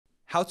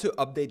How to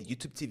update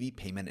YouTube TV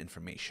payment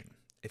information.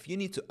 If you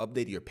need to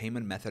update your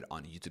payment method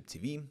on YouTube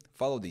TV,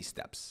 follow these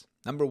steps.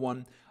 Number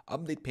 1,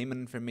 update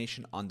payment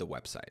information on the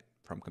website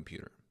from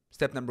computer.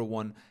 Step number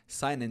 1,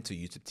 sign in to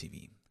YouTube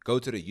TV. Go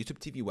to the YouTube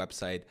TV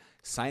website,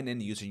 sign in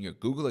using your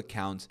Google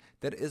account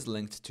that is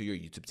linked to your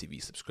YouTube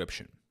TV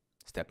subscription.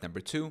 Step number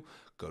 2,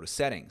 go to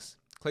Settings.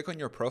 Click on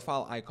your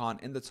profile icon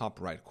in the top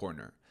right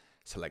corner.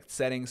 Select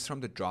Settings from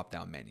the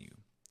drop-down menu.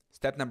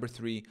 Step number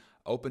 3,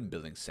 open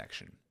Billing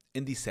section.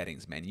 In the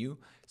Settings menu,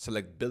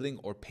 select Billing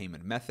or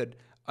Payment Method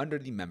under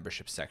the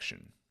Membership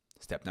section.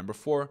 Step number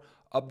 4,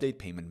 update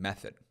payment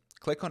method.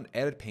 Click on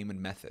Edit Payment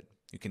Method.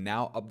 You can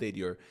now update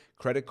your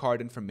credit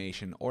card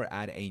information or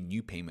add a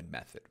new payment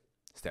method.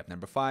 Step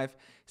number 5,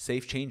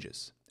 save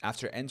changes.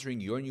 After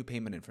entering your new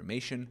payment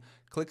information,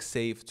 click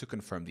Save to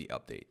confirm the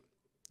update.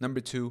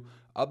 Number 2,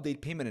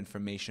 update payment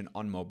information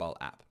on mobile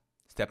app.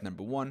 Step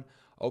number 1,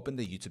 open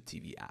the YouTube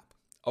TV app.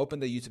 Open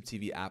the YouTube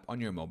TV app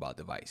on your mobile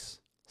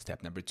device.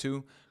 Step number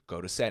 2,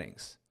 go to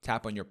Settings.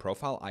 Tap on your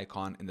profile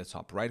icon in the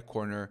top right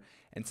corner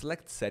and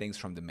select Settings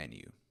from the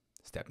menu.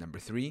 Step number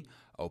 3,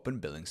 open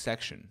Billing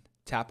section.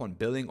 Tap on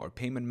Billing or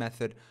Payment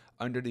Method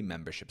under the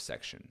Membership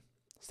section.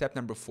 Step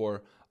number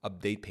 4,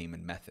 update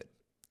payment method.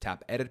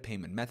 Tap Edit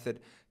Payment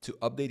Method to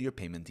update your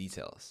payment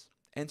details.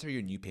 Enter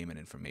your new payment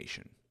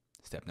information.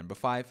 Step number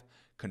 5,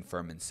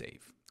 confirm and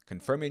save.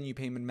 Confirm your new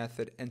payment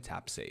method and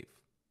tap Save.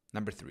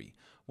 Number 3,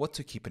 what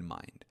to keep in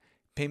mind.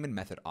 Payment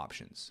method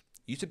options.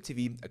 YouTube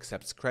TV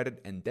accepts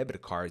credit and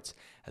debit cards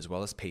as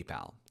well as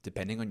PayPal,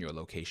 depending on your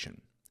location.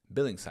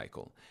 Billing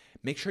cycle.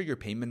 Make sure your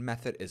payment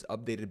method is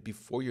updated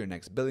before your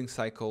next billing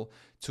cycle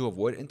to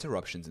avoid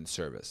interruptions in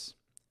service.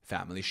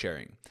 Family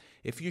sharing.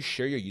 If you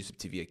share your YouTube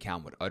TV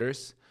account with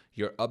others,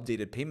 your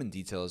updated payment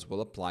details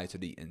will apply to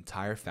the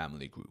entire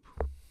family group.